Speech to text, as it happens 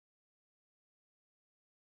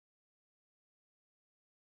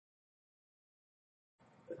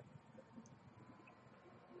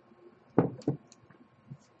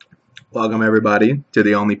Welcome, everybody, to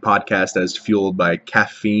the only podcast that is fueled by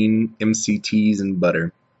caffeine, MCTs, and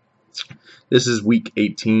butter. This is week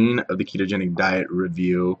 18 of the ketogenic diet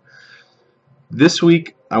review. This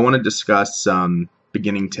week, I want to discuss some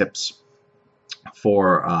beginning tips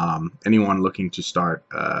for anyone looking to start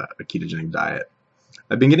a ketogenic diet.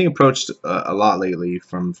 I've been getting approached a lot lately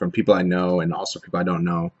from people I know and also people I don't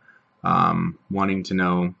know, wanting to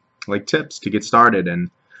know like tips to get started.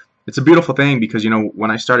 And it's a beautiful thing because,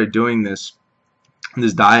 when I started doing this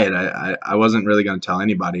diet, I wasn't really going to tell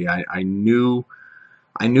anybody. I knew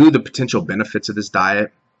the potential benefits of this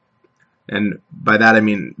diet, and by that I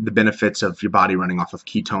mean the benefits of your body running off of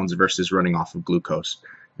ketones versus running off of glucose.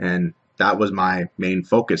 And that was my main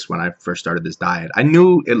focus when I first started this diet. I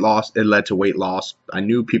knew it led to weight loss. I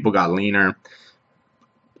knew people got leaner.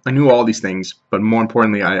 I knew all these things, but more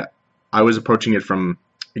importantly, I was approaching it from,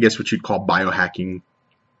 I guess, what you'd call biohacking.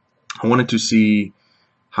 I wanted to see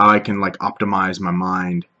how I can optimize my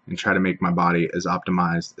mind and try to make my body as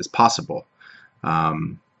optimized as possible.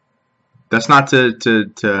 That's not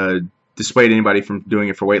to dissuade anybody from doing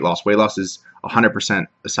it for weight loss. Weight loss is 100%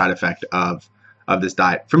 a side effect of this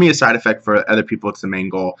diet. For me, a side effect. For other people, it's the main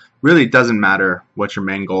goal. Really, it doesn't matter what your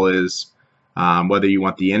main goal is, whether you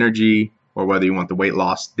want the energy or whether you want the weight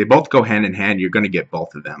loss. They both go hand in hand. You're going to get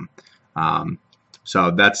both of them.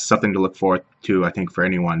 So that's something to look forward to, I think, for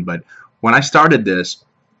anyone. But when I started this,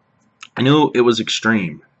 I knew it was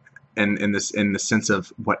extreme in the sense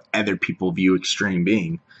of what other people view extreme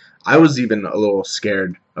being. I was even a little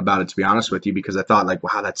scared about it, to be honest with you, because I thought,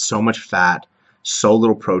 wow, that's so much fat, so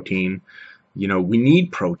little protein. We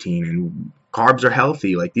need protein, and carbs are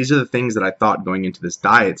healthy. These are the things that I thought going into this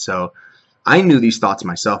diet. So I knew these thoughts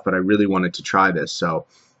myself, but I really wanted to try this. So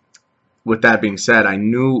with that being said, I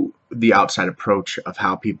knew the outside approach of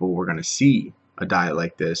how people were going to see a diet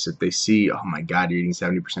like this. If they see, oh my God, you're eating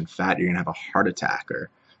 70% fat, you're going to have a heart attack. Or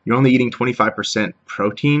you're only eating 25%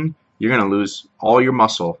 protein, you're going to lose all your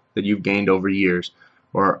muscle that you've gained over years.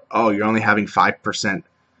 Or, oh, you're only having 5%,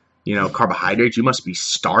 carbohydrates, you must be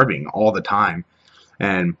starving all the time.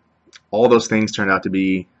 And all those things turned out to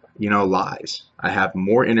be, lies. I have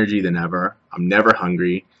more energy than ever. I'm never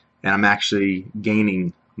hungry, and I'm actually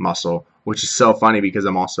gaining muscle, which is so funny because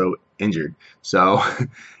I'm also injured. So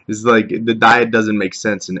it's the diet doesn't make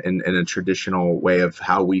sense in a traditional way of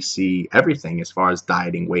how we see everything as far as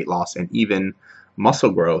dieting, weight loss, and even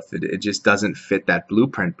muscle growth. It just doesn't fit that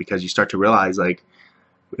blueprint, because you start to realize,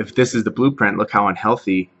 if this is the blueprint, look how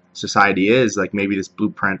unhealthy society is. Maybe this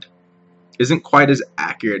blueprint isn't quite as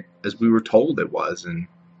accurate as we were told it was. And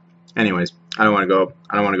anyways, I don't want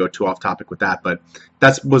to go too off topic with that, but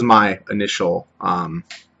that was my initial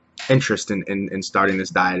interest in starting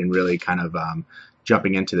this diet and really kind of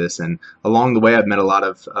jumping into this. And along the way, I've met a lot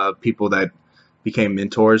of people that became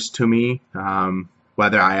mentors to me,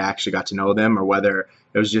 whether I actually got to know them or whether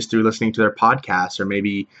it was just through listening to their podcasts or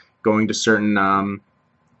maybe going to certain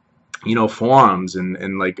forums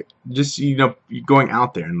and just going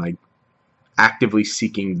out there and actively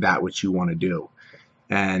seeking that which you want to do.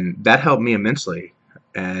 And that helped me immensely.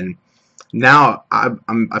 And now I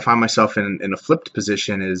find myself in a flipped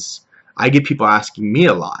position. Is I get people asking me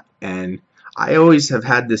a lot, and I always have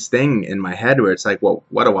had this thing in my head where it's well,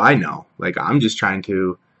 what do I know? I'm just trying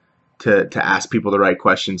to ask people the right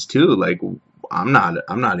questions too. I'm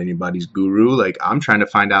not anybody's guru. I'm trying to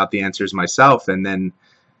find out the answers myself, and then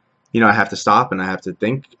I have to stop and I have to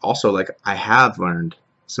think also, I have learned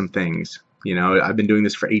some things. I've been doing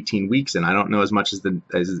this for 18 weeks and I don't know as much as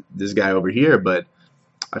this guy over here, but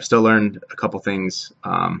I've still learned a couple things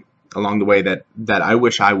along the way that I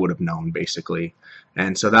wish I would have known, basically.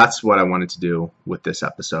 And so that's what I wanted to do with this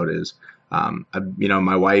episode is,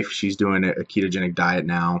 my wife, she's doing a ketogenic diet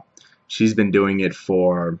now. She's been doing it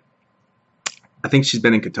for, I think she's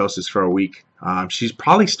been in ketosis for a week. She's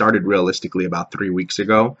probably started realistically about 3 weeks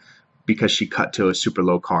ago because she cut to a super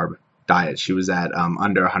low carb diet. She was at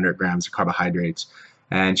under 100 grams of carbohydrates.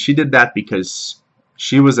 And she did that because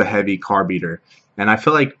she was a heavy carb eater. And I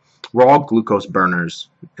feel like we're all glucose burners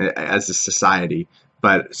as a society,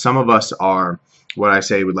 but some of us are what I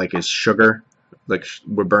say is sugar.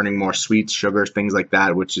 We're burning more sweets, sugars, things like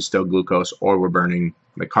that, which is still glucose, or we're burning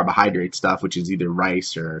carbohydrate stuff, which is either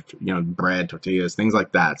rice or bread, tortillas, things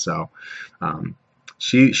like that. So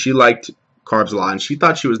she liked carbs a lot, and she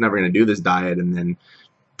thought she was never going to do this diet. And then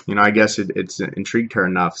I guess it's intrigued her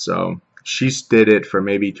enough. So she did it for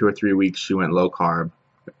maybe 2 or 3 weeks. She went low carb,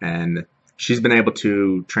 and she's been able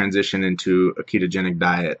to transition into a ketogenic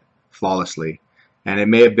diet flawlessly. And it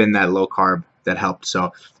may have been that low carb that helped.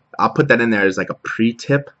 So I'll put that in there as a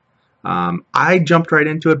pre-tip I jumped right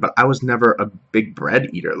into it, but I was never a big bread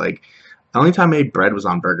eater. Like, the only time I ate bread was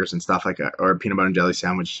on burgers and stuff, like or a peanut butter and jelly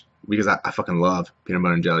sandwich, because I fucking love peanut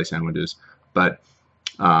butter and jelly sandwiches. But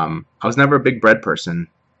I was never a big bread person.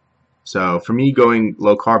 So for me, going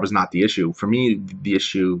low carb was not the issue. For me, the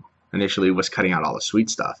issue initially was cutting out all the sweet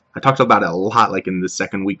stuff. I talked about it a lot, like in the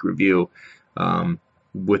second week review,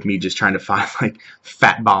 with me just trying to find like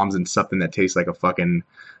fat bombs and something that tastes like a fucking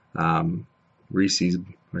Reese's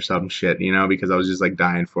or some shit, you know, because I was just like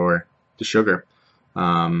dying for the sugar.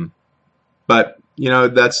 But you know,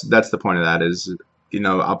 that's the point of that is, you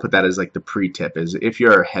know, I'll put that as like the pre-tip is if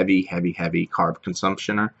you're a heavy carb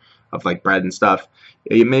consumptioner of like bread and stuff,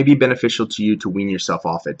 it may be beneficial to you to wean yourself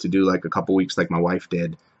off it, to do like a couple weeks like my wife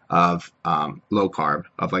did of low carb,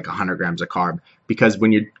 of like 100 grams of carb, because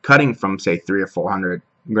when you're cutting from say 300 or 400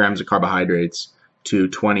 grams of carbohydrates to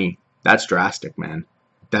 20, that's drastic, man.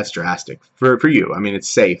 That's drastic for you. I mean, it's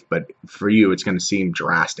safe, but for you, it's going to seem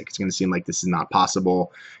drastic. It's going to seem like this is not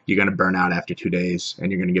possible. You're going to burn out after 2 days, and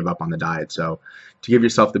you're going to give up on the diet. So to give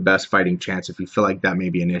yourself the best fighting chance, if you feel like that may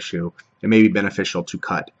be an issue, it may be beneficial to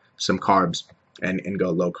cut some carbs and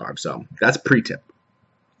go low carb. So that's pre-tip.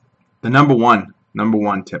 The number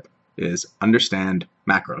one tip is understand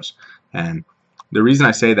macros. And the reason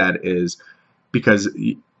I say that is because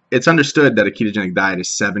it's understood that a ketogenic diet is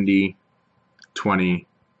 70, 25,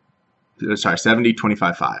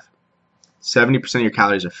 5. 70% of your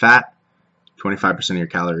calories are fat, 25% of your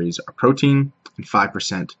calories are protein, and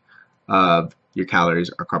 5% of your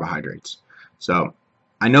calories are carbohydrates. So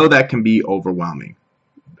I know that can be overwhelming.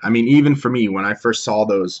 I mean, even for me, when I first saw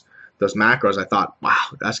those macros, I thought, wow,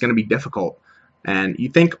 that's going to be difficult. And you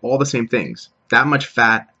think all the same things. That much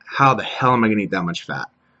fat, how the hell am I going to eat that much fat?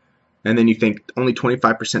 And then you think only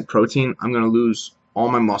 25% protein, I'm going to lose all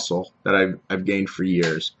my muscle that I've gained for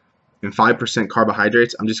years. And 5%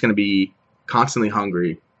 carbohydrates, I'm just going to be constantly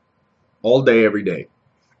hungry all day, every day.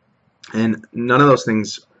 And none of those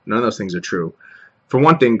things are true. For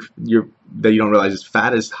one thing, that you don't realize is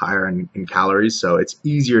fat is higher in calories, so it's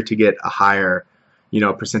easier to get a higher, you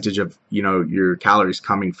know, percentage of, you know, your calories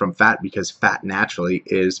coming from fat, because fat naturally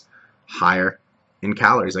is higher in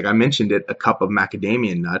calories. Like I mentioned it, a cup of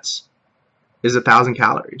macadamia nuts is 1,000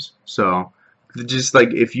 calories. So just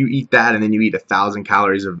like if you eat that and then you eat 1,000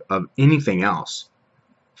 calories of anything else,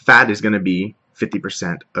 fat is going to be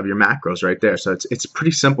 50% of your macros right there. So it's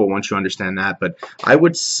pretty simple once you understand that. But I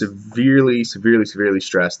would severely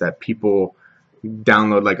stress that people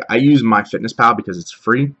download, like I use MyFitnessPal because it's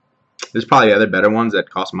free. There's probably other better ones that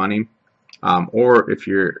cost money. Or if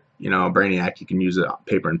you're, you know, a brainiac, you can use a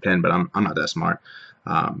paper and pen, but I'm not that smart.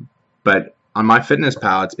 But on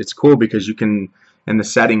MyFitnessPal, it's cool because you can, in the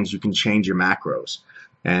settings, you can change your macros.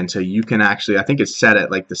 And so you can actually, I think it's set at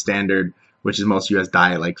like the standard, which is most US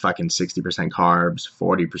diet, like fucking 60% carbs,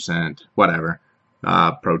 40%, whatever,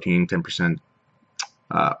 protein, 10%,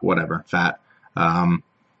 whatever, fat.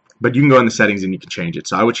 But you can go in the settings and you can change it.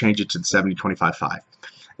 So I would change it to the 70, 25, 5.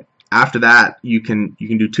 After that, you can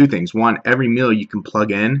do two things. One, every meal you can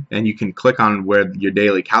plug in and you can click on where your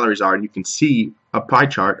daily calories are, and you can see a pie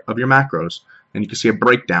chart of your macros, and you can see a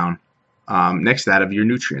breakdown next to that of your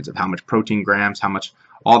nutrients, of how much protein grams, how much,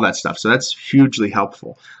 all that stuff. So that's hugely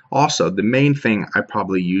helpful. Also, the main thing I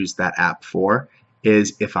probably use that app for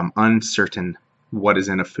is if I'm uncertain what is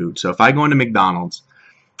in a food. So if I go into McDonald's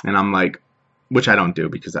and I'm like, which I don't do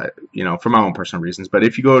because I, you know, for my own personal reasons, but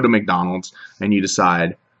if you go to McDonald's and you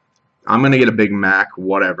decide, I'm going to get a Big Mac,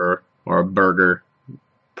 whatever, or a burger,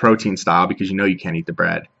 protein style, because you know you can't eat the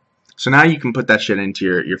bread. So now you can put that shit into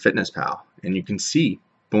your FitnessPal and you can see,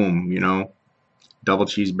 boom, you know, double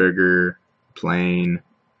cheeseburger, plain,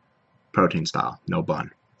 protein style, no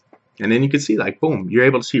bun. And then you can see, like, boom, you're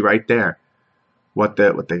able to see right there what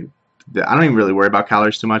the I don't even really worry about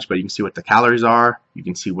calories too much, but you can see what the calories are, you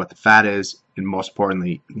can see what the fat is, and most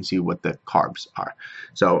importantly, you can see what the carbs are.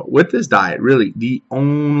 So with this diet, really, the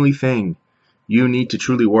only thing you need to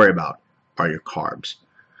truly worry about are your carbs.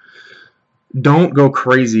 Don't go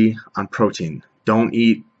crazy on protein. Don't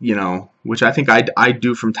eat, you know, which I think I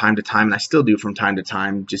do from time to time, and I still do from time to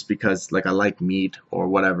time, just because like I like meat or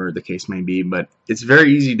whatever the case may be. But it's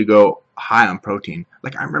very easy to go high on protein.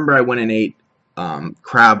 Like I remember I went and ate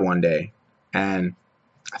crab one day, and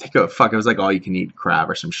I think it was like all you can eat crab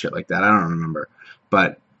or some shit like that. I don't remember,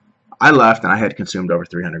 but I left and I had consumed over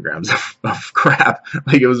 300 grams of crab.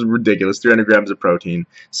 Like it was ridiculous, 300 grams of protein.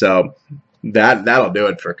 So that'll do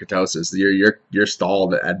it for ketosis. You're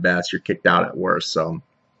stalled at best. You're kicked out at worst. So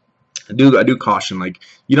I do caution, like,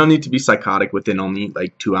 you don't need to be psychotic within only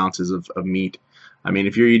like 2 ounces of meat. I mean,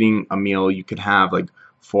 if you're eating a meal, you could have like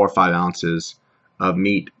 4 or 5 ounces of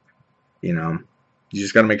meat You know, you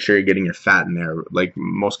just got to make sure you're getting your fat in there, like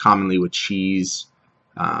most commonly with cheese,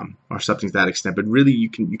 or something to that extent. But really, you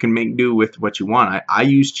can make do with what you want. I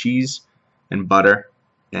use cheese and butter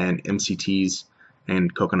and MCTs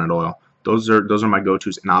and coconut oil. Those are my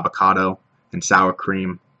go-tos, and avocado and sour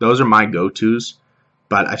cream. Those are my go-tos.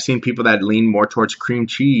 But I've seen people that lean more towards cream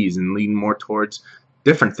cheese and lean more towards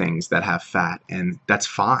different things that have fat, and that's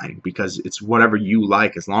fine because it's whatever you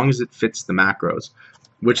like as long as it fits the macros.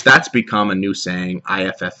 Which that's become a new saying,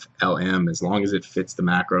 IFFLM, as long as it fits the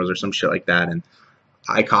macros or some shit like that. And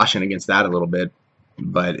I caution against that a little bit,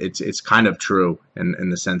 but it's kind of true in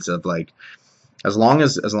the sense of like as long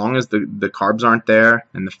as the carbs aren't there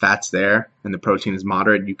and the fat's there and the protein is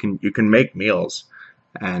moderate, you can make meals.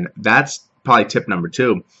 And that's probably tip number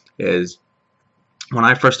 2 is when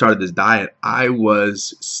I first started this diet, I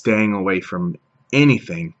was staying away from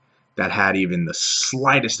anything that had even the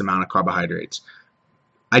slightest amount of carbohydrates.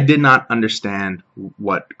 I did not understand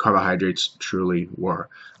what carbohydrates truly were.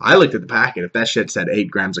 I looked at the packet. If that shit said 8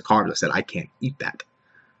 grams of carbs, I said, I can't eat that.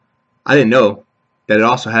 I didn't know that it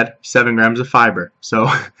also had 7 grams of fiber. So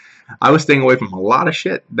I was staying away from a lot of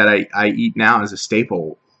shit that I eat now as a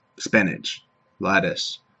staple. Spinach,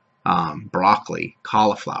 lettuce, broccoli,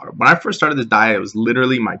 cauliflower. When I first started this diet, it was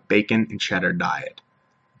literally my bacon and cheddar diet.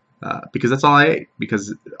 Because that's all I ate.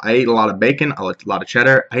 Because I ate a lot of bacon, a lot of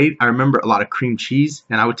cheddar. I remember a lot of cream cheese,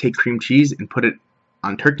 and I would take cream cheese and put it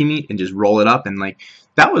on turkey meat and just roll it up, and like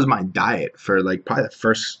that was my diet for like probably the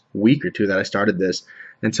first week or 2 that I started this,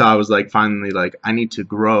 until I was like finally like I need to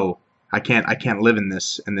grow. I can't live in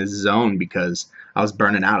this zone because I was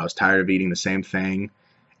burning out. I was tired of eating the same thing,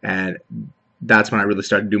 and that's when I really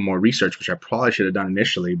started to do more research, which I probably should have done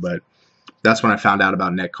initially, but that's when I found out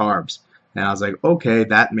about net carbs. And I was like, okay,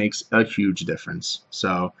 that makes a huge difference.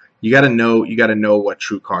 So you got to know what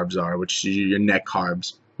true carbs are, which is your net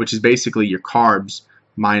carbs, which is basically your carbs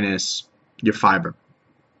minus your fiber.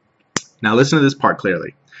 Now listen to this part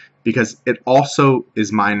clearly, because it also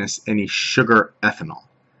is minus any sugar ethanol,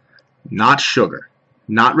 not sugar,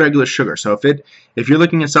 not regular sugar. So if you're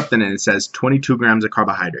looking at something and it says 22 grams of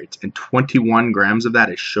carbohydrates and 21 grams of that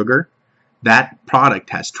is sugar, that product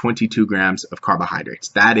has 22 grams of carbohydrates.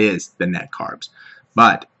 That is the net carbs.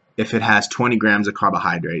 But if it has 20 grams of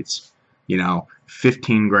carbohydrates,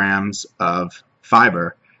 15 grams of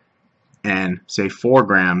fiber, and say 4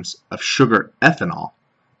 grams of sugar ethanol,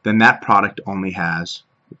 then that product only has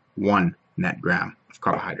 1 net gram of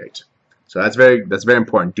carbohydrates. So that's very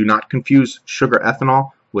important. Do not confuse sugar ethanol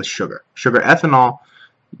with sugar. Sugar ethanol,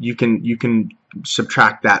 you can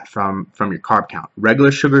subtract that from your carb count. Regular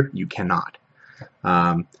sugar, you cannot.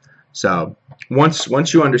 So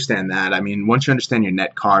once you understand that, once you understand your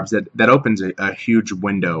net carbs, that opens a huge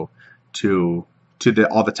window to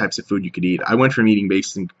all the types of food you could eat. I went from eating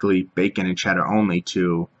basically bacon and cheddar only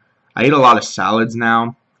to I eat a lot of salads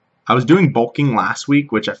now. I was doing bulking last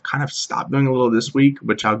week, which I've kind of stopped doing a little this week,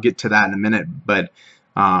 which I'll get to that in a minute. But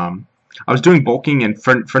I was doing bulking, and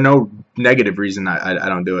for no negative reason, I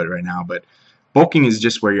don't do it right now. But bulking is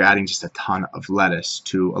just where you're adding just a ton of lettuce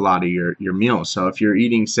to a lot of your meals. So if you're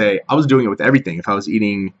eating, say, I was doing it with everything. If I was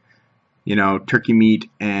eating, turkey meat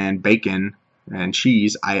and bacon and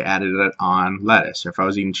cheese, I added it on lettuce. Or if I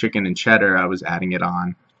was eating chicken and cheddar, I was adding it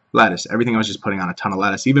on lettuce. Everything I was just putting on a ton of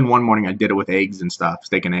lettuce. Even one morning I did it with eggs and stuff,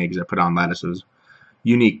 steak and eggs. I put on lettuce. It was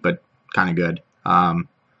unique, but kind of good.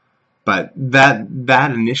 But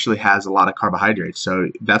that initially has a lot of carbohydrates, so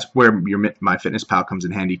that's where MyFitnessPal comes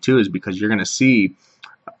in handy too, is because you're going to see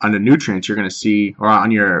under nutrients, you're going to see, or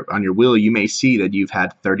on your wheel, you may see that you've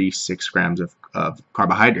had 36 grams of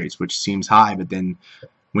carbohydrates, which seems high, but then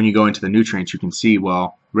when you go into the nutrients, you can see,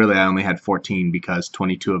 well, really I only had 14 because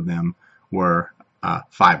 22 of them were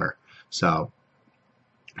fiber. So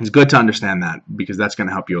it's good to understand that, because that's going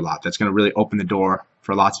to help you a lot. That's going to really open the door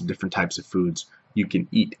for lots of different types of foods you can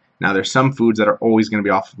eat. Now, there's some foods that are always going to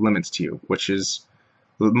be off limits to you, which is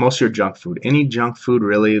most of your junk food. Any junk food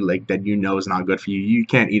really like that is not good for you, you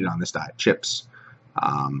can't eat it on this diet. Chips,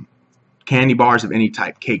 candy bars of any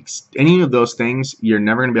type, cakes, any of those things, you're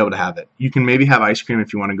never going to be able to have it. You can maybe have ice cream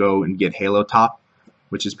if you want to go and get Halo Top,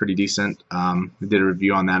 which is pretty decent. We did a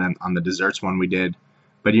review on that on the desserts one we did,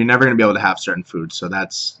 but you're never going to be able to have certain foods. So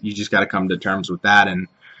you just got to come to terms with that. And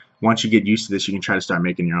once you get used to this, you can try to start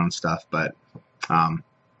making your own stuff. But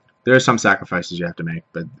there are some sacrifices you have to make,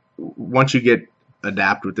 but once you get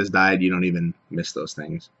adapt with this diet, you don't even miss those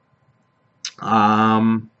things.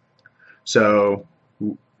 So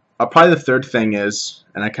probably the third thing is,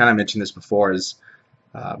 and I kind of mentioned this before, is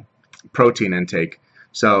protein intake.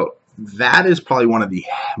 So that is probably one of the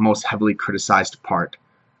most heavily criticized part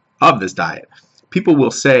of this diet, people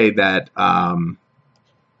will say that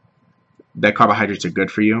that carbohydrates are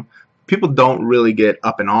good for you. People don't really get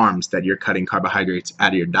up in arms that you're cutting carbohydrates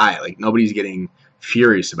out of your diet. Like, nobody's getting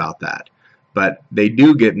furious about that. But they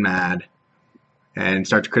do get mad and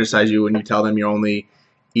start to criticize you when you tell them you're only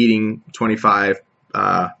eating 25%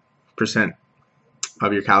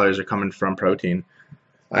 of your calories are coming from protein.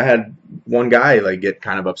 I had one guy like get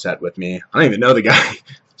kind of upset with me. I don't even know the guy.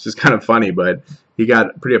 It's just kind of funny, but he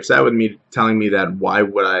got pretty upset with me, telling me that why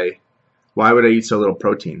would I eat so little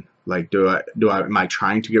protein? Like, am I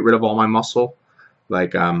trying to get rid of all my muscle?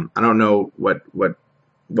 Like, I don't know what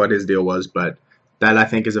his deal was, but that, I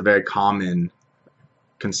think, is a very common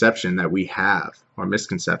conception that we have, or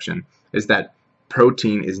misconception, is that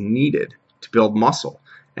protein is needed to build muscle.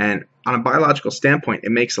 And on a biological standpoint,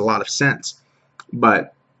 it makes a lot of sense.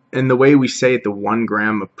 But in the way we say it, the 1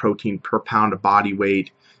 gram of protein per pound of body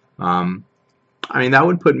weight, I mean, that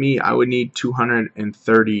would put me, I would need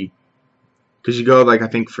 230, because you go, like, I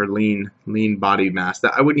think for lean body mass,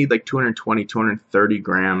 that I would need like 220, 230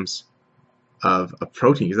 grams of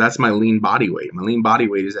protein, because that's my lean body weight. My lean body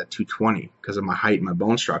weight is at 220 because of my height and my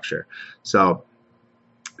bone structure. So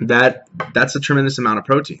that's a tremendous amount of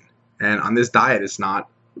protein. And on this diet, it's not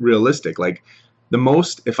realistic. Like, the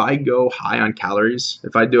most, if I go high on calories,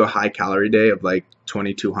 if I do a high calorie day of like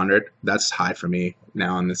 2200, that's high for me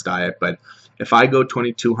now on this diet. But if I go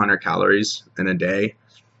 2200 calories in a day,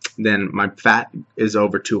 then my fat is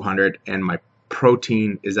over 200 and my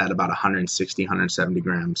protein is at about 160, 170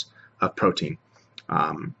 grams of protein.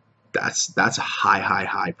 That's a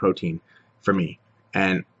high protein for me.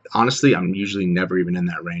 And honestly, I'm usually never even in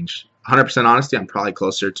that range. 100% honesty, I'm probably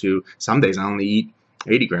closer to, some days I only eat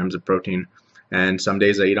 80 grams of protein, and some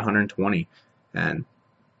days I eat 120. And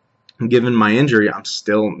given my injury, I'm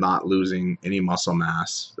still not losing any muscle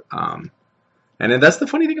mass. And that's the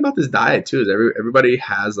funny thing about this diet too, is everybody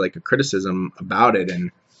has like a criticism about it, and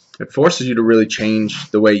it forces you to really change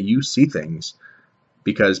the way you see things.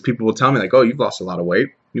 Because people will tell me like, oh, you've lost a lot of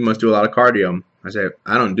weight, you must do a lot of cardio. I say,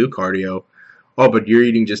 I don't do cardio. Oh, but you're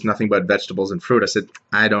eating just nothing but vegetables and fruit. I said,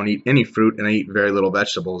 I don't eat any fruit and I eat very little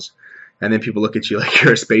vegetables. And then people look at you like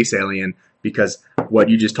you're a space alien, because what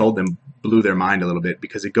you just told them blew their mind a little bit,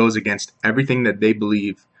 because it goes against everything that they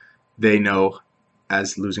believe they know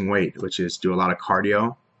as losing weight, which is do a lot of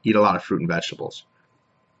cardio, eat a lot of fruit and vegetables.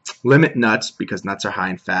 Limit nuts, because nuts are high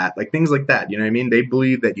in fat, like things like that. You know what I mean? They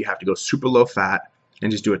believe that you have to go super low fat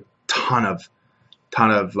and just do a ton of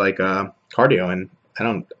like cardio, and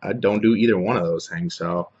I don't do either one of those things.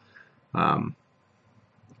 So you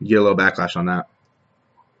get a little backlash on that.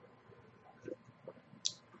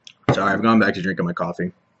 Sorry, I've gone back to drinking my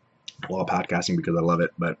coffee while podcasting because I love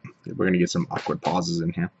it, but we're gonna get some awkward pauses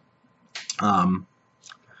in here.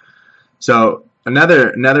 So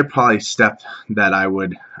another probably step that I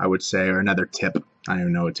would say, or another tip, I don't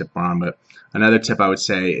even know what tip we're on, but another tip I would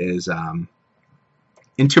say is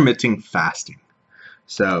intermittent fasting.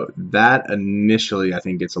 So that initially I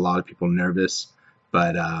think gets a lot of people nervous,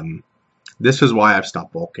 but this is why I've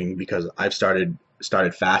stopped bulking, because I've started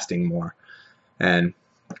fasting more. And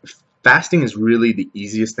fasting is really the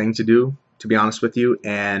easiest thing to do, to be honest with you.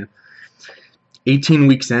 And 18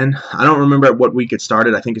 weeks in, I don't remember at what week it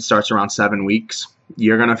started. I think it starts around 7 weeks.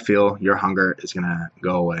 You're going to feel your hunger is going to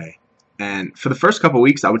go away. And for the first couple of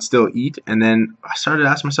weeks, I would still eat. And then I started to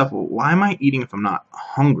ask myself, well, why am I eating if I'm not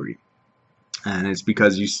hungry? And it's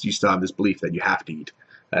because you still have this belief that you have to eat,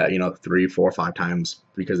 3, 4, 5 times,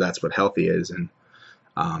 because that's what healthy is. And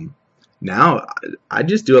now I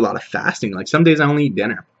just do a lot of fasting. Like, some days I only eat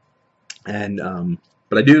dinner. And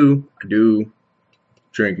but I do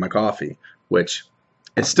drink my coffee, which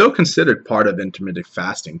is still considered part of intermittent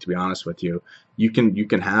fasting, to be honest with you. You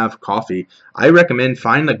can have coffee. I recommend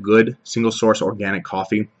find a good single source organic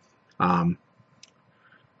coffee. Caveman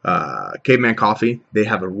Coffee, they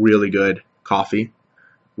have a really good coffee,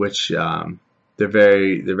 which they're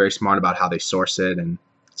very smart about how they source it, and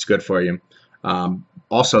it's good for you.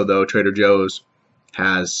 Also, though, Trader Joe's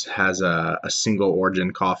has a single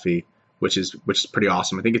origin coffee, which is pretty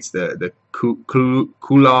awesome. I think it's the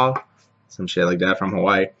Kula, some shit like that, from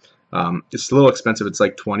Hawaii. It's a little expensive. It's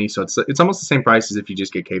like $20, so it's almost the same price as if you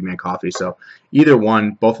just get Caveman Coffee. So either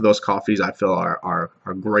one, both of those coffees I feel are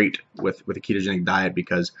great with a ketogenic diet,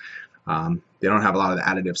 because they don't have a lot of the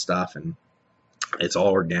additive stuff, and it's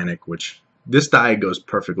all organic, which this diet goes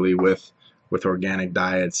perfectly with organic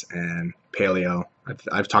diets and paleo.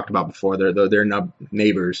 I've talked about before. They're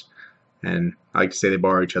neighbors, and I like to say they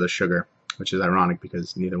borrow each other's sugar, which is ironic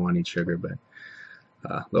because neither one eats sugar, but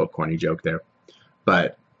little corny joke there.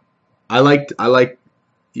 But I like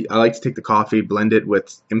I like to take the coffee, blend it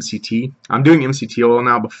with MCT. I'm doing MCT oil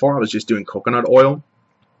now. Before I was just doing coconut oil.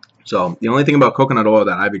 So the only thing about coconut oil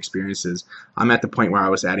that I've experienced is I'm at the point where I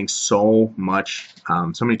was adding so much,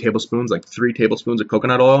 so many tablespoons, like 3 tablespoons of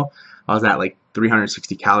coconut oil. I was at like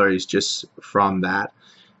 360 calories just from that.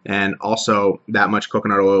 And also that much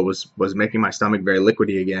coconut oil was making my stomach very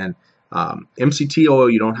liquidy again. MCT oil,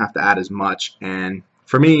 you don't have to add as much. And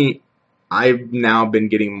for me, I've now been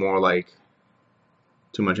getting more like,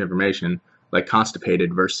 too much information, like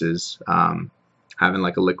constipated versus having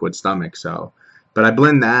like a liquid stomach. So, but I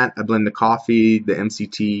blend that. I blend the coffee, the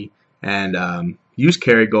MCT, and use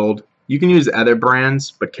Kerrygold. You can use other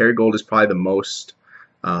brands, but Kerrygold is probably the most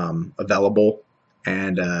available,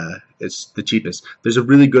 and it's the cheapest. There's a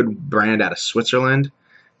really good brand out of Switzerland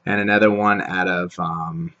and another one out of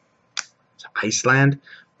Iceland.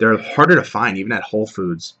 They're harder to find even at Whole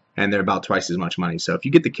Foods, and they're about twice as much money. So if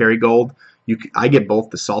you get the Kerrygold, I get both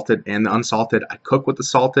the salted and the unsalted. I cook with the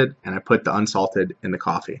salted, and I put the unsalted in the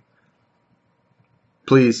coffee.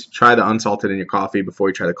 Please try the unsalted in your coffee before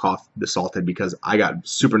you try the salted, because I got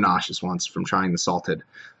super nauseous once from trying the salted.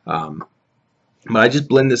 But I just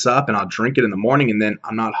blend this up, and I'll drink it in the morning, and then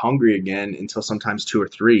I'm not hungry again until sometimes 2 or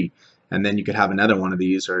 3. And then you could have another one of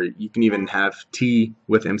these, or you can even have tea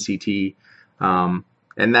with MCT.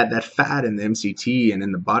 And that fat in the MCT and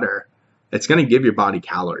in the butter, it's going to give your body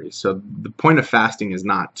calories. So the point of fasting is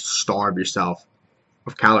not to starve yourself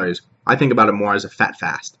of calories. I think about it more as a fat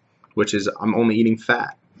fast, which is I'm only eating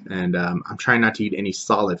fat, and I'm trying not to eat any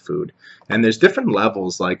solid food. And there's different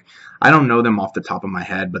levels. Like, I don't know them off the top of my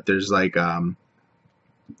head, but there's like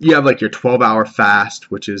you have like your 12-hour fast,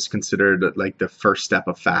 which is considered like the first step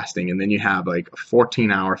of fasting, and then you have like a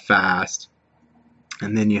 14-hour fast,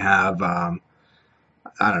 and then you have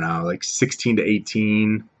I don't know, like 16 to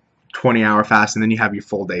 18, 20-hour fast, and then you have your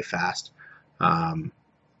full day fast,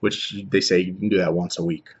 which they say you can do that once a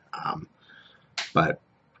week. But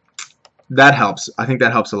that helps. I think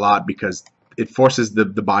that helps a lot because it forces the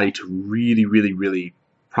body to really, really, really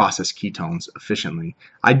process ketones efficiently.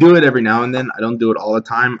 I do it every now and then. I don't do it all the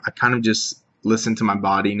time. I kind of just listen to my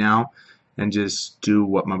body now and just do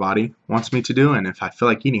what my body wants me to do. And if I feel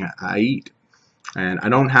like eating, I eat. And I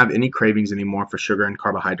don't have any cravings anymore for sugar and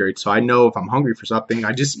carbohydrates. So I know if I'm hungry for something,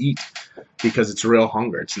 I just eat because it's real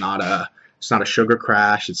hunger. It's not a sugar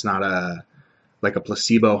crash. It's not like a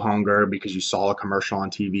placebo hunger because you saw a commercial on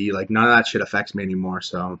TV. Like, none of that shit affects me anymore.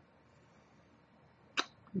 So,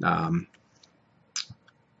 and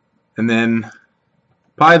then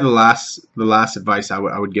probably the last advice I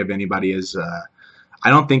would give anybody is I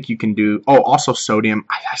don't think you can do. Oh, also sodium.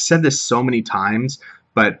 I said this so many times,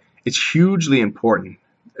 but it's hugely important.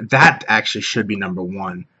 That actually should be number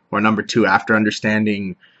 1 or number 2 after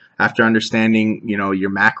understanding your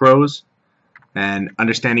macros and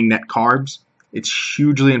understanding net carbs. It's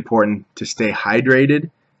hugely important to stay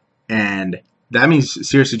hydrated, and that means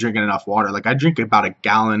seriously drinking enough water. Like, I drink about a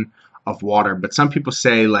gallon of water, but some people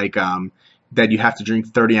say like that you have to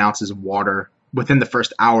drink 30 ounces of water within the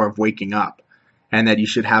first hour of waking up, and that you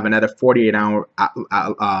should have another 48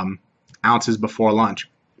 ounces before lunch.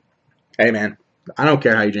 Hey man, I don't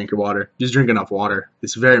care how you drink your water. Just drink enough water.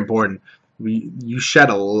 It's very important. You shed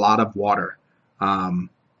a lot of water on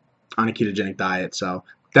a ketogenic diet. So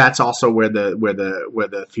that's also where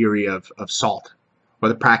the theory of salt, or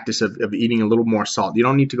the practice of eating a little more salt. You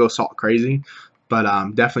don't need to go salt crazy, but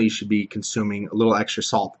definitely you should be consuming a little extra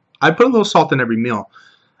salt. I put a little salt in every meal.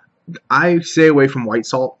 I stay away from white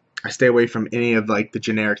salt. I stay away from any of like the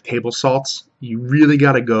generic table salts. You really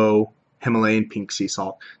got to go Himalayan pink sea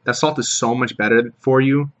salt. That salt is so much better for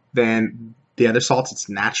you than the other salts. It's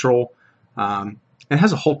natural. It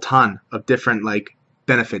has a whole ton of different like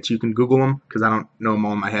benefits. You can Google them because I don't know them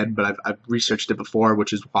all in my head, but I've researched it before,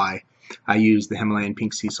 which is why I use the Himalayan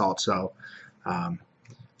pink sea salt. So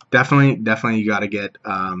definitely you got to get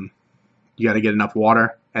enough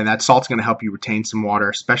water, and that salt's going to help you retain some water,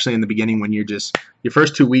 especially in the beginning when you're just your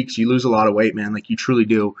first 2 weeks. You lose a lot of weight, man. Like, you truly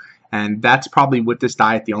do. And that's probably with this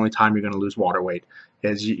diet the only time you're going to lose water weight,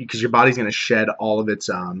 is because your body's going to shed all of its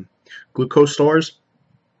glucose stores,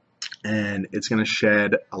 and it's going to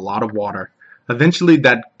shed a lot of water. Eventually,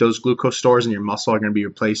 those glucose stores in your muscle are going to be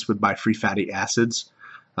replaced by free fatty acids.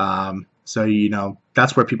 So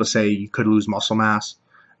that's where people say you could lose muscle mass.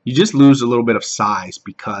 You just lose a little bit of size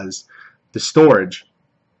because the storage,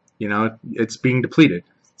 it's being depleted.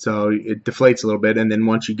 So it deflates a little bit, and then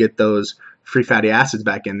once you get those free fatty acids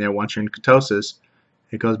back in there, once you're in ketosis,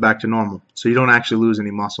 it goes back to normal. So you don't actually lose any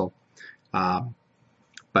muscle.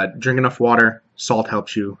 But drink enough water. Salt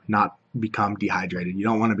helps you not become dehydrated. You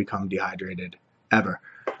don't want to become dehydrated ever.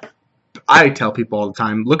 I tell people all the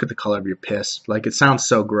time, look at the color of your piss. Like, it sounds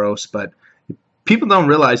so gross, but people don't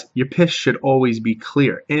realize your piss should always be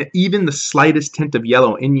clear. And even the slightest tint of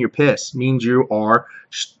yellow in your piss means you are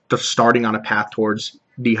starting on a path towards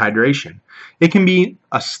dehydration. It can be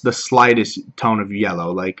the slightest tone of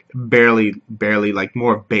yellow, like barely, like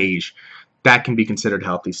more of beige. That can be considered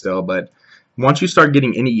healthy still. But once you start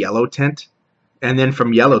getting any yellow tint, and then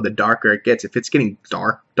from yellow, the darker it gets, if it's getting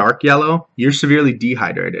dark yellow, you're severely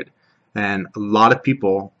dehydrated. And a lot of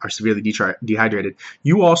people are severely dehydrated.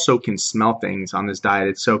 You also can smell things on this diet.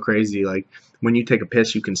 It's so crazy. Like, when you take a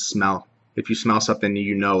piss, you can smell. If you smell something,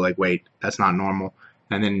 you know, like, wait, that's not normal.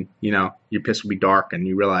 And then, you know, your piss will be dark, and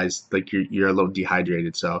you realize, like, you're a little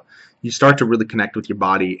dehydrated. So you start to really connect with your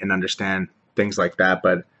body and understand things like that.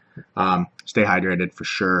 But stay hydrated for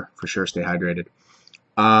sure. For sure, stay hydrated.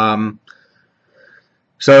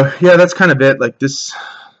 So yeah, that's kind of it. Like, this,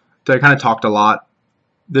 I kind of talked a lot.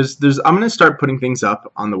 I'm going to start putting things up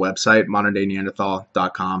on the website,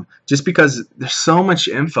 moderndayneanderthal.com, just because there's so much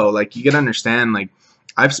info. Like, you got to understand, like,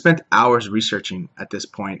 I've spent hours researching at this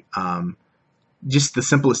point. Just the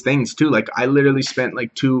simplest things too. Like, I literally spent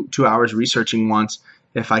like two hours researching once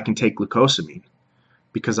if I can take glucosamine,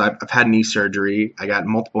 because I've had knee surgery. I got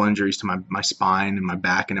multiple injuries to my spine and my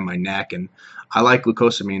back and in my neck, and I like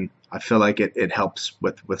glucosamine. I feel like it helps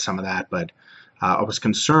with some of that, but I was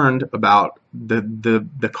concerned about the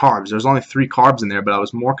carbs. There's only 3 carbs in there, but I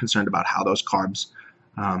was more concerned about how those carbs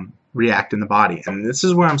react in the body. And this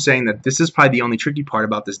is where I'm saying that this is probably the only tricky part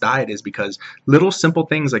about this diet, is because little simple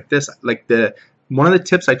things like this, like one of the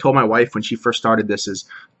tips I told my wife when she first started this is,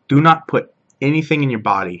 do not put anything in your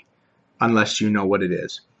body unless you know what it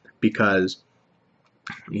is. Because,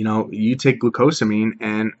 you know, you take glucosamine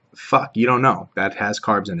and fuck, you don't know that has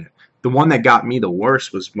carbs in it. The one that got me the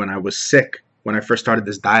worst was when I was sick. When I first started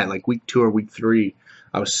this diet, like week 2 or week 3,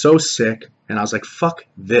 I was so sick, and I was like, fuck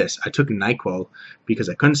this. I took NyQuil because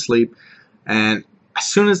I couldn't sleep, and as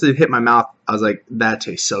soon as it hit my mouth, I was like, that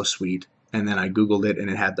tastes so sweet. And then I Googled it, and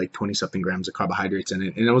it had like 20-something grams of carbohydrates in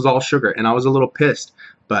it, and it was all sugar, and I was a little pissed,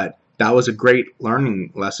 but that was a great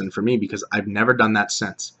learning lesson for me, because I've never done that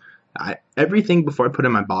since. Everything before I put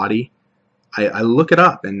in my body, I look it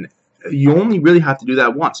up, and you only really have to do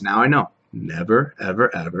that once. Now I know. Never,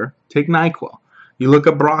 ever, ever take NyQuil. You look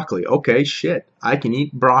up broccoli. Okay, shit, I can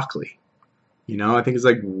eat broccoli. You know, I think it's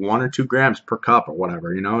like 1 or 2 grams per cup or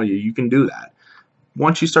whatever. You know, you can do that.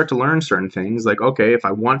 Once you start to learn certain things, like, okay, if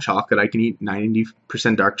I want chocolate, I can eat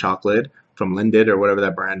 90% dark chocolate from Lindt or whatever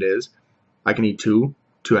that brand is. I can eat 2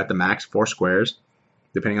 at the max, 4 squares,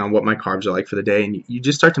 depending on what my carbs are like for the day. And you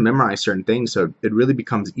just start to memorize certain things, so it really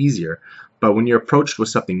becomes easier. But when you're approached with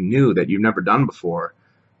something new that you've never done before,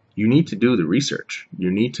 you need to do the research.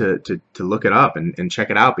 You need to look it up and check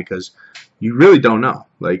it out, because you really don't know.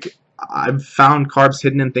 Like, I've found carbs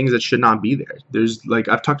hidden in things that should not be there. There's, like,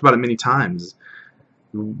 I've talked about it many times.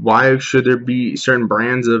 Why should there be certain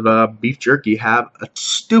brands of beef jerky have a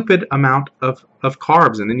stupid amount of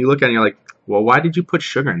carbs? And then you look at it and you're like, well, why did you put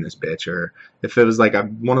sugar in this bitch? Or if it was like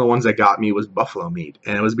one of the ones that got me was buffalo meat,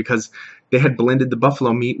 and it was because they had blended the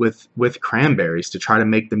buffalo meat with cranberries to try to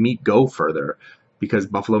make the meat go further, because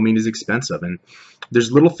buffalo meat is expensive. And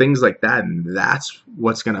there's little things like that, and that's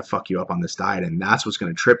what's going to fuck you up on this diet, and that's what's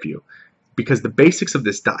going to trip you, because the basics of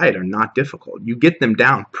this diet are not difficult. You get them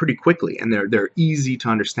down pretty quickly, and they're easy to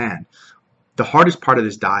understand. The hardest part of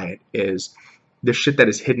this diet is the shit that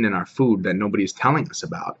is hidden in our food that nobody is telling us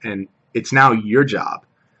about, and it's now your job,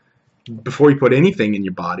 before you put anything in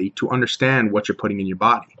your body, to understand what you're putting in your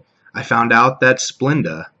body. I found out that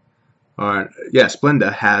Splenda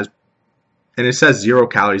has, and it says 0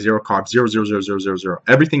 calories, 0 carbs, 0, 0, 0, 0, 0, 0.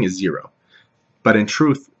 Everything is 0. But in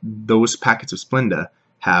truth, those packets of Splenda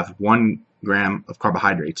have 1 gram of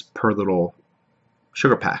carbohydrates per little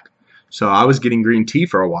sugar pack. So I was getting green tea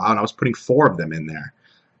for a while, and I was putting 4 of them in there.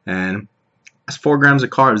 And that's 4 grams of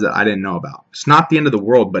carbs that I didn't know about. It's not the end of the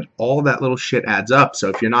world, but all that little shit adds up. So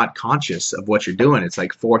if you're not conscious of what you're doing, it's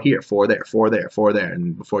like 4 here, 4 there, 4 there, 4 there.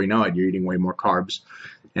 And before you know it, you're eating way more carbs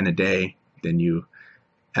in a day than you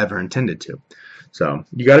ever intended to. So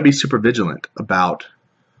you got to be super vigilant about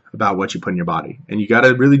what you put in your body, and you got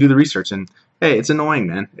to really do the research. And hey, it's annoying,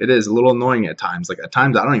 man. It is a little annoying at times. Like, at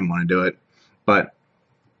times I don't even want to do it, but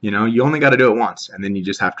you know, you only got to do it once, and then you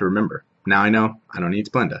just have to remember, now I know I don't need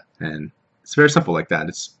Splenda, and it's very simple like that.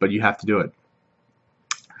 But you have to do it.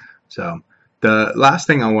 So the last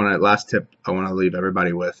tip I want to leave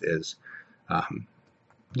everybody with is,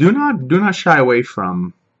 do not shy away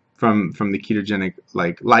from the ketogenic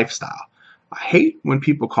like lifestyle. I hate when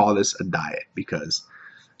people call this a diet, because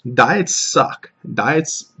Diets suck.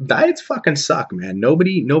 Diets fucking suck, man.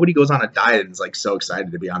 Nobody goes on a diet and is like so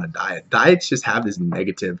excited to be on a diet. Diets just have this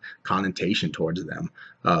negative connotation towards them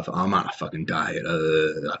of I'm on a fucking diet.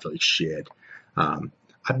 I feel like shit.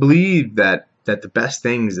 I believe that the best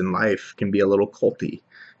things in life can be a little culty,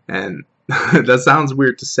 and that sounds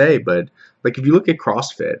weird to say, but like if you look at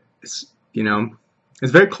CrossFit, it's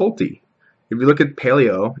very culty. If you look at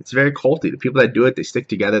paleo, it's very culty. The people that do it, they stick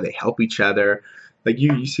together, they help each other. Like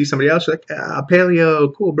you see somebody else, you're like,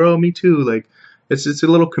 paleo, cool, bro, me too. Like it's a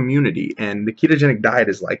little community, and the ketogenic diet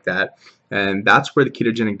is like that, and that's where the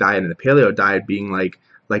ketogenic diet and the paleo diet being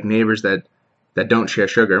like neighbors that don't share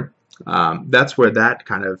sugar. That's where that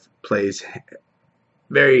kind of plays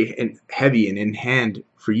very heavy and in hand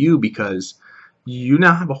for you because you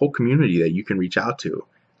now have a whole community that you can reach out to.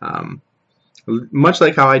 Much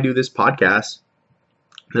like how I do this podcast,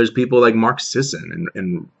 there's people like Mark Sisson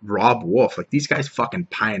and Rob Wolf. Like these guys fucking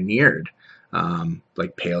pioneered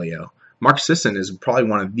like paleo. Mark Sisson is probably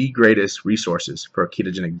one of the greatest resources for a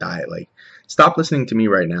ketogenic diet. Like stop listening to me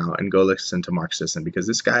right now and go listen to Mark Sisson because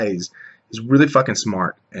this guy is really fucking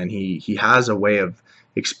smart, and he has a way of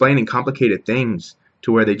explaining complicated things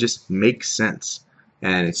to where they just make sense.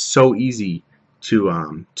 And it's so easy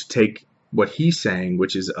to take what he's saying,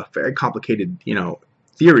 which is a very complicated,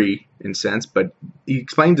 theory in sense, but he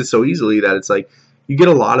explains it so easily that it's like you get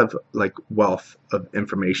a lot of like wealth of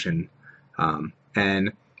information.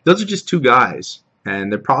 And those are just two guys,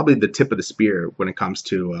 and they're probably the tip of the spear when it comes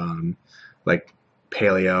to like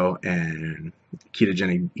paleo and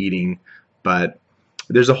ketogenic eating. But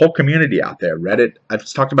there's a whole community out there. Reddit,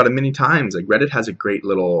 I've talked about it many times. Like Reddit has a great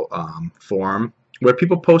little forum where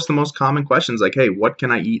people post the most common questions like, hey, what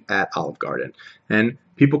can I eat at Olive Garden? And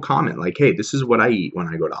people comment like, hey, this is what I eat when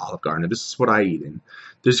I go to Olive Garden. This is what I eat. And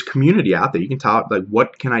there's a community out there. You can talk like,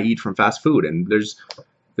 what can I eat from fast food? And there's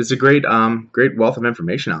a great wealth of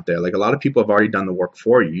information out there. Like a lot of people have already done the work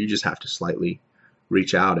for you. You just have to slightly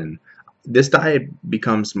reach out. And this diet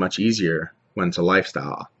becomes much easier when it's a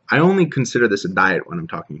lifestyle. I only consider this a diet when I'm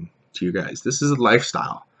talking to you guys. This is a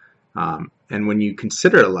lifestyle. And when you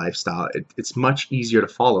consider it a lifestyle, it's much easier to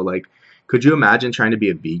follow. Like, could you imagine trying to be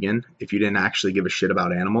a vegan if you didn't actually give a shit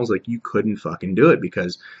about animals? Like, you couldn't fucking do it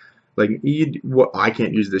because, like, I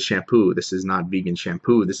can't use this shampoo. This is not vegan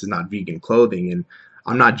shampoo. This is not vegan clothing. And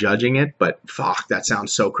I'm not judging it, but fuck, that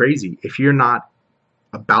sounds so crazy. If you're not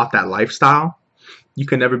about that lifestyle, you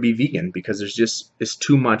can never be vegan because it's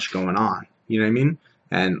too much going on. You know what I mean?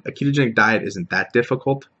 And a ketogenic diet isn't that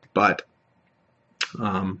difficult, but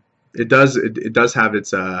it does have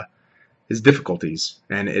its difficulties,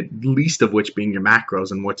 and least of which being your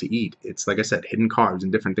macros and what to eat. It's like I said, hidden carbs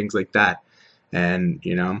and different things like that, and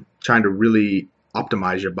trying to really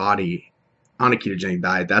optimize your body on a ketogenic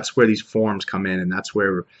diet. That's where these forms come in, and that's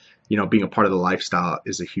where being a part of the lifestyle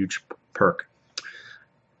is a huge perk.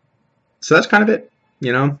 So that's kind of it.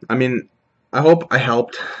 I mean, I hope I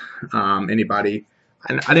helped anybody.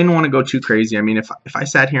 I didn't want to go too crazy. I mean, if I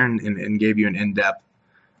sat here and gave you an in-depth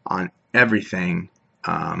on everything,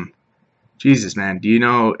 Jesus, man, do you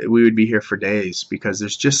know we would be here for days because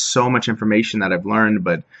there's just so much information that I've learned.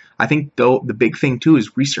 But I think though the big thing too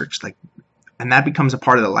is research, like, and that becomes a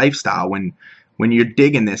part of the lifestyle when you're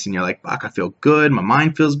digging this and you're like, fuck, I feel good, my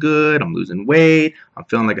mind feels good, I'm losing weight, I'm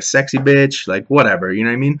feeling like a sexy bitch, like whatever, you know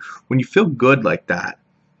what I mean? When you feel good like that,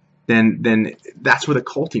 then that's where the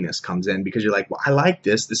cultiness comes in because you're like, well, I like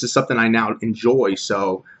this. This is something I now enjoy,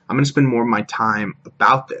 so I'm going to spend more of my time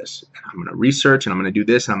about this. And I'm going to research, and I'm going to do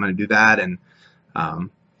this, and I'm going to do that, and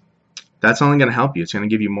that's only going to help you. It's going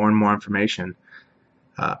to give you more and more information.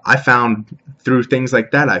 I found through things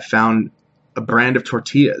like that, I found a brand of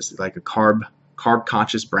tortillas, like a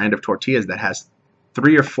carb-conscious brand of tortillas that has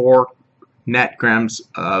 3 or 4 net grams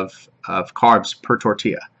of carbs per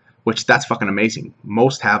tortilla, which that's fucking amazing.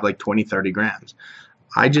 Most have like 20, 30 grams.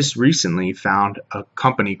 I just recently found a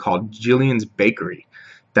company called Jillian's Bakery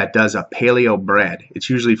that does a paleo bread. It's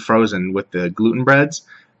usually frozen with the gluten breads.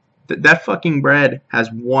 That fucking bread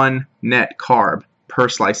has 1 net carb per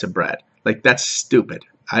slice of bread. Like, that's stupid.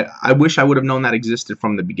 I wish I would have known that existed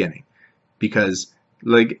from the beginning because,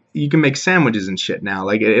 like, you can make sandwiches and shit now.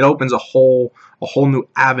 Like, it opens a whole new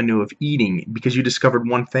avenue of eating because you discovered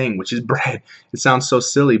one thing, which is bread. It sounds so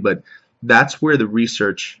silly, but that's where the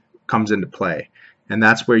research comes into play. And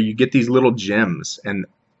that's where you get these little gems. And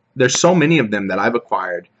there's so many of them that I've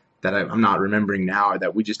acquired that I'm not remembering now, or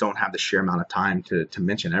that we just don't have the sheer amount of time to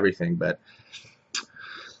mention everything. But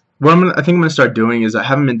what I think I'm going to start doing is, I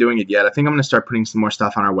haven't been doing it yet, I think I'm going to start putting some more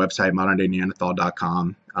stuff on our website,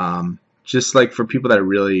 modernDayNeanderthal.com. just like for people that are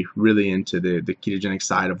really, really into the ketogenic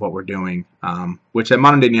side of what we're doing, which at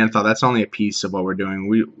Modern Day Neanderthal, that's only a piece of what we're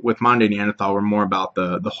doing. With Modern Day Neanderthal, we're more about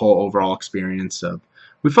the whole overall experience of,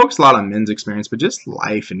 we focus a lot on men's experience, but just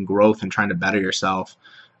life and growth and trying to better yourself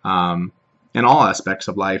in all aspects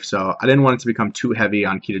of life. So I didn't want it to become too heavy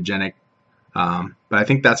on ketogenic, but I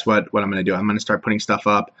think that's what I'm going to do. I'm going to start putting stuff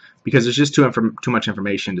up because there's just too much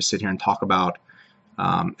information to sit here and talk about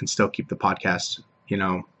and still keep the podcast,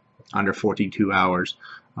 under 42 hours.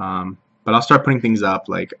 But I'll start putting things up.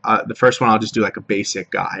 Like the first one, I'll just do like a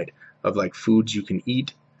basic guide of like foods you can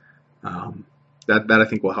eat. That I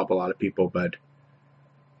think will help a lot of people. But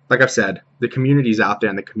like I've said, the community's out there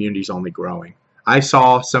and the community's only growing. I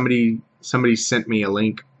saw somebody sent me a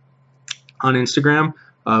link on Instagram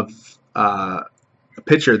of a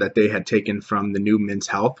picture that they had taken from the new Men's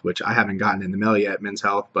Health, which I haven't gotten in the mail yet, Men's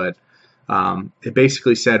Health, but it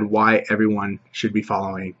basically said why everyone should be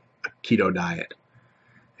following a keto diet.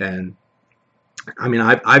 And I mean,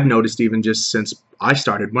 I've noticed even just since I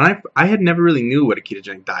started, when I had never really knew what a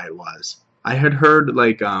ketogenic diet was. I had heard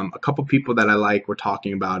like a couple people that I like were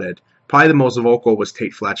talking about it. Probably the most vocal was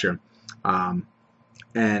Tate Fletcher.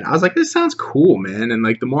 And I was like, this sounds cool, man. And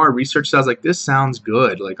like the more I researched, I was like, this sounds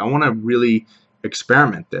good. Like I want to really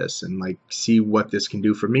experiment this and like see what this can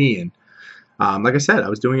do for me. And like I said, I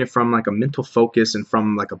was doing it from like a mental focus and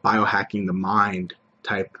from like a biohacking the mind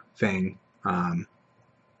type thing.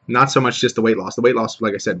 Not so much just the weight loss. The weight loss,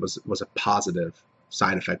 like I said, was a positive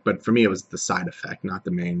side effect. But for me, it was the side effect, not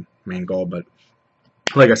the main goal. But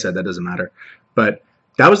like I said, that doesn't matter. But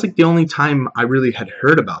that was like the only time I really had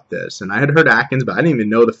heard about this. And I had heard Atkins, but I didn't even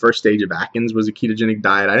know the first stage of Atkins was a ketogenic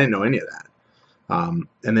diet. I didn't know any of that.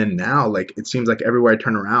 And then now, like it seems like everywhere I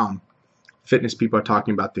turn around, fitness people are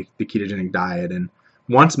talking about the ketogenic diet. And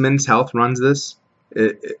once Men's Health runs this,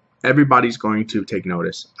 everybody's going to take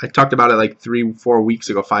notice. I talked about it like 5 weeks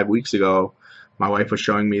ago. My wife was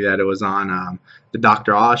showing me that it was on the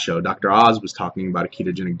Dr. Oz show. Dr. Oz was talking about a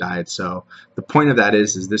ketogenic diet. So the point of that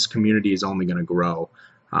is this community is only going to grow.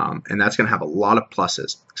 And that's going to have a lot of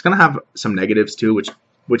pluses. It's going to have some negatives too,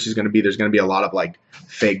 which is going to be, there's going to be a lot of like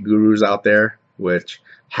fake gurus out there, which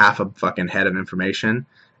half a fucking head of information.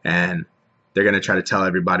 And they're going to try to tell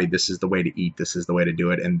everybody this is the way to eat, this is the way to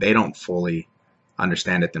do it. And they don't fully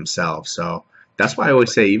understand it themselves. So that's why I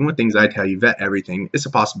always say, even with things I tell you, vet everything. It's a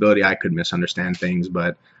possibility I could misunderstand things,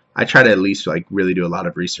 but I try to at least like really do a lot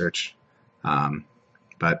of research.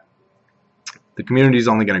 But the community is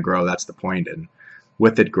only going to grow. That's the point. And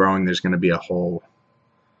with it growing, there's going to be a whole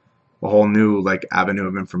new like avenue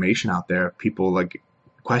of information out there. People like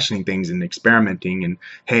questioning things and experimenting and,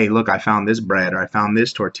 hey, look, I found this bread, or I found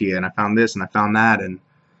this tortilla, and I found this and I found that. And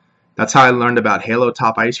that's how I learned about Halo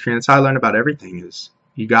Top ice cream. That's how I learned about everything. Is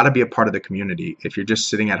you got to be a part of the community. If you're just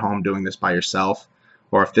sitting at home doing this by yourself,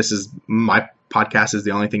 or if this is my podcast is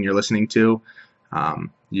the only thing you're listening to,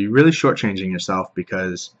 you're really shortchanging yourself,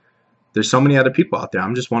 because there's so many other people out there.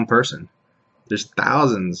 I'm just one person. There's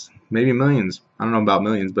thousands, maybe millions. I don't know about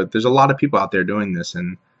millions, but there's a lot of people out there doing this,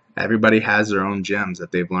 and everybody has their own gems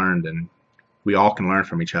that they've learned, and we all can learn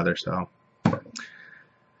from each other. So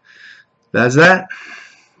that's that.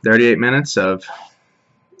 38 minutes of,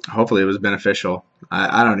 hopefully it was beneficial.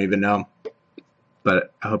 I don't even know,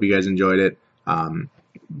 but I hope you guys enjoyed it.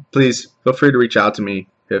 Please feel free to reach out to me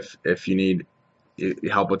if you need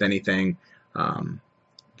help with anything.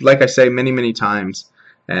 Like I say many times,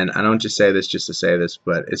 and I don't just say this just to say this,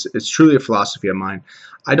 but it's truly a philosophy of mine.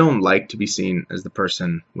 I don't like to be seen as the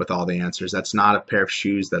person with all the answers. That's not a pair of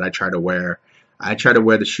shoes that I try to wear. I try to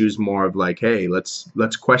wear the shoes more of like, hey, let's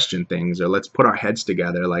question things, or let's put our heads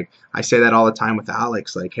together. Like I say that all the time with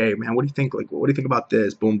Alex, like, hey man, what do you think? Like, what do you think about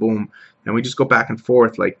this? Boom, boom. And we just go back and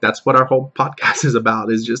forth. Like that's what our whole podcast is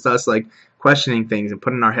about, is just us like questioning things and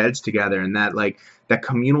putting our heads together. And that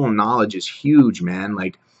communal knowledge is huge, man.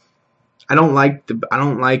 Like I don't like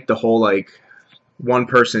the whole like one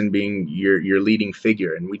person being your leading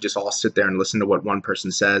figure, and we just all sit there and listen to what one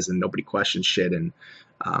person says and nobody questions shit. And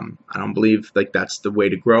I don't believe like that's the way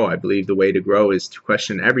to grow. I believe the way to grow is to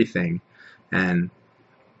question everything. And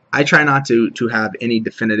I try not to have any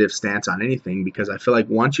definitive stance on anything, because I feel like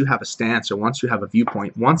once you have a stance, or once you have a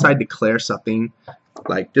viewpoint, once I declare something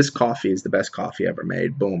like this coffee is the best coffee ever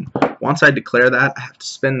made, boom. Once I declare that, I have to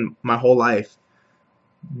spend my whole life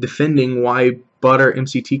defending why butter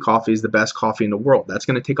MCT coffee is the best coffee in the world. That's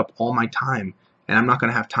going to take up all my time, and I'm not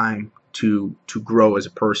going to have time to grow as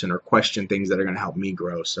a person or question things that are going to help me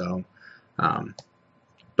grow. So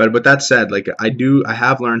but with that said, like I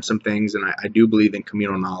have learned some things, and I do believe in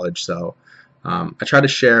communal knowledge. So I try to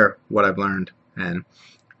share what I've learned, and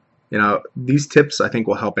these tips I think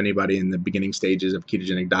will help anybody in the beginning stages of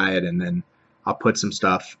ketogenic diet, and then I'll put some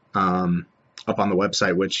stuff up on the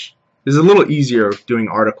website, which is a little easier doing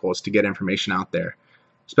articles to get information out there,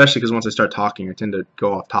 especially because once I start talking, I tend to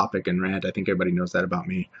go off topic and rant. I think everybody knows that about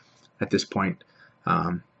me at this point.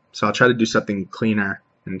 So I'll try to do something cleaner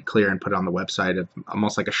and clear and put it on the website, of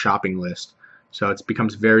almost like a shopping list. So it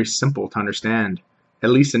becomes very simple to understand, at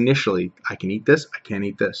least initially. I can eat this, I can't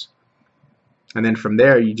eat this. And then from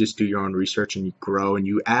there, you just do your own research and you grow and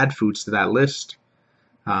you add foods to that list.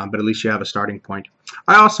 But at least you have a starting point.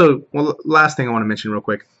 Last thing I want to mention real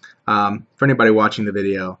quick, for anybody watching the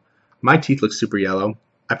video, my teeth look super yellow.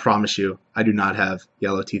 I promise you, I do not have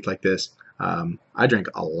yellow teeth like this. I drank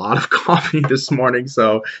a lot of coffee this morning,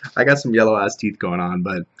 so I got some yellow ass teeth going on.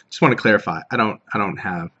 But just want to clarify, I don't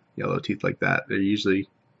have yellow teeth like that. They're usually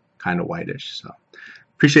kind of whitish. So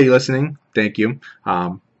appreciate you listening. Thank you.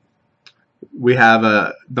 We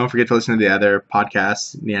have don't forget to listen to the other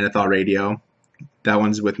podcasts, Neanderthal Radio. That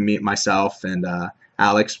one's with myself, and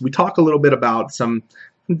Alex. We talk a little bit about from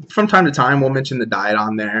time to time. We'll mention the diet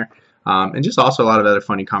on there, and just also a lot of other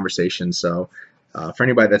funny conversations. So for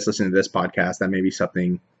anybody that's listening to this podcast, that may be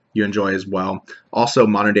something you enjoy as well. Also,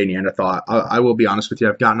 modern day Neanderthal. I will be honest with you.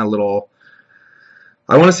 I've gotten a little,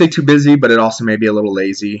 I want to say too busy, but it also may be a little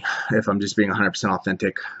lazy if I'm just being 100%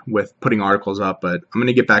 authentic with putting articles up. But I'm going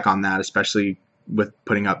to get back on that, especially with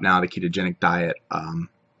putting up now the ketogenic diet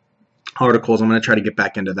articles. I'm going to try to get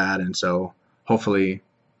back into that, and so hopefully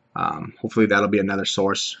that'll be another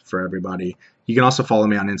source for everybody. You can also follow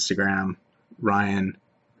me on Instagram, Ryan.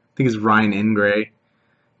 I think it's Ryan Ingray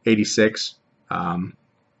 86.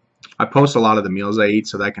 I post a lot of the meals I eat,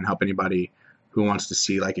 so that can help anybody who wants to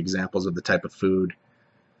see like examples of the type of food.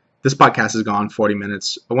 This podcast has gone 40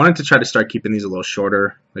 minutes. I wanted to try to start keeping these a little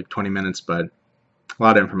shorter, like 20 minutes, but a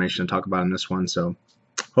lot of information to talk about in this one. So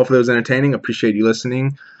hopefully it was entertaining. Appreciate you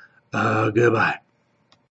listening. Goodbye.